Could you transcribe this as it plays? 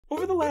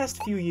Over the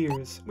last few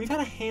years, we've had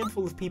a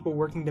handful of people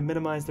working to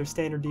minimize their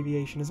standard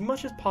deviation as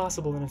much as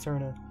possible in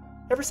Eterna.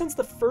 Ever since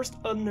the first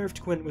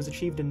unnerved quint was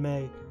achieved in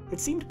May,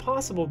 it seemed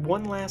possible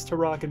one last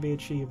hurrah could be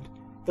achieved.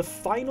 The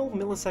final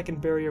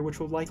millisecond barrier which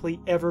will likely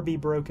ever be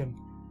broken.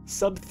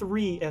 Sub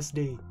 3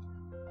 SD.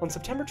 On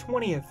September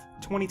 20th,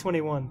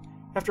 2021,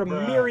 after a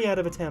myriad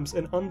of attempts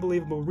and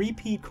unbelievable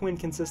repeat quint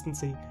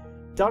consistency,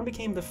 Don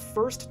became the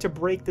first to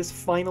break this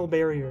final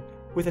barrier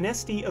with an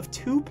SD of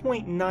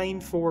 2.94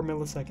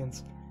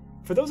 milliseconds.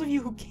 For those of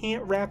you who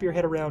can't wrap your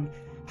head around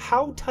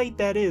how tight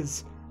that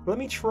is, let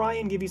me try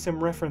and give you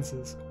some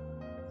references.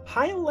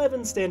 High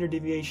 11 standard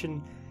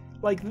deviation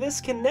like this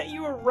can net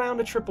you around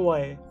a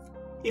AAA.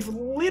 If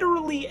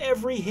literally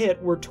every hit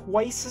were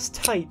twice as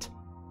tight,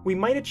 we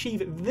might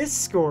achieve this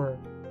score,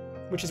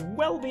 which is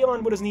well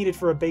beyond what is needed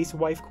for a base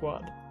wife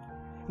quad.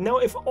 Now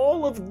if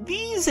all of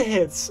these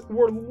hits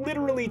were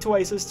literally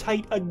twice as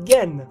tight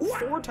again,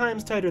 4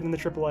 times tighter than the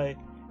AAA,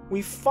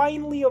 we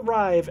finally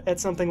arrive at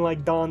something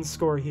like Don's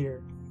score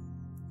here.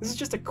 This is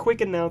just a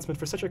quick announcement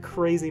for such a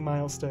crazy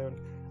milestone,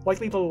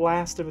 likely the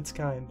last of its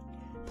kind.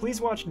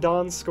 Please watch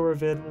Don's score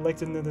vid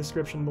linked in the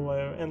description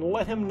below, and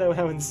let him know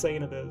how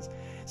insane it is.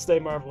 Stay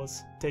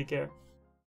marvelous. Take care.